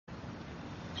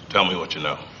Tell me what you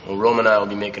know. Well, Rome and I will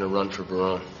be making a run for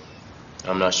Verone.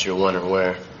 I'm not sure when or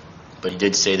where, but he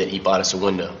did say that he bought us a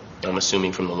window. I'm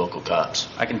assuming from the local cops.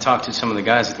 I can talk to some of the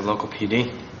guys at the local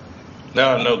PD.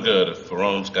 No good. If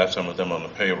Verone's got some of them on the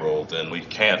payroll, then we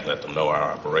can't let them know our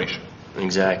operation.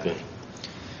 Exactly.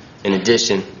 In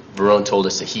addition, Verone told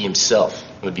us that he himself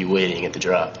would be waiting at the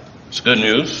drop. It's good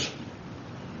news.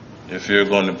 If you're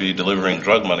going to be delivering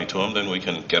drug money to him, then we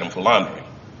can get him for laundering.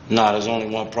 No, there's only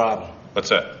one problem. What's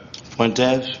that?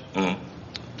 Fuentes?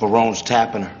 Mm-hmm. Verone's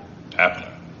tapping her. Tapping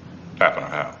her? Tapping her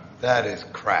how? That is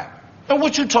crap. Now,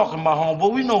 what you talking about,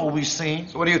 homeboy? We know what we seen.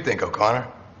 So what do you think, O'Connor?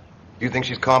 You think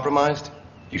she's compromised?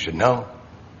 You should know.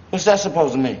 What's that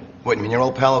supposed to mean? What, you mean your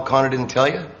old pal O'Connor didn't tell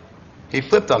you? He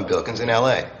flipped on Bilkins in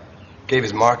L.A., gave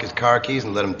his mark his car keys,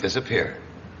 and let him disappear.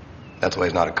 That's why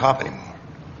he's not a cop anymore.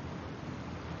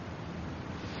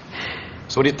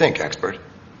 So what do you think, expert?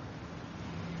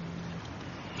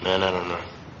 Man, I don't know.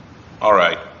 All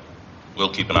right.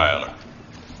 We'll keep an eye on her.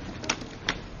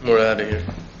 We're out of here.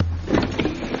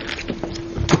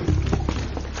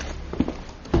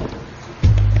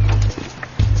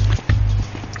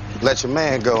 Let your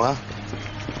man go, huh?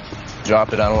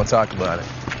 Drop it. I don't want to talk about it.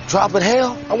 Drop it,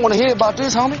 hell. I want to hear about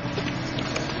this, homie.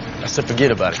 I said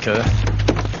forget about it, cuz.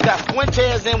 Got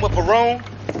Fuentes in with Verone.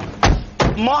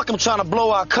 Markham trying to blow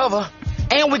our cover.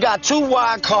 And we got two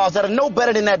wild cards that are no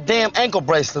better than that damn ankle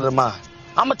bracelet of mine.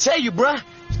 I'ma tell you, bruh.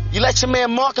 You let your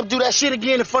man Markham do that shit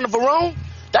again in front of Verone,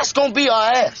 that's gonna be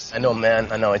our ass. I know,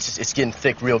 man. I know. It's getting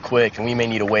thick real quick, and we may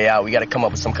need a way out. We got to come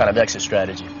up with some kind of exit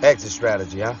strategy. Exit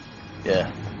strategy, huh?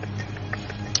 Yeah.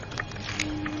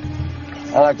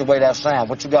 I like the way that sounds.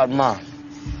 What you got in mind?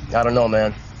 I don't know,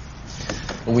 man.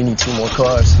 But we need 2 more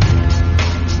cars.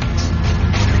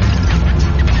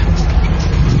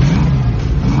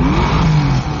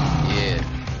 Yeah.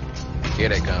 Here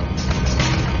they come.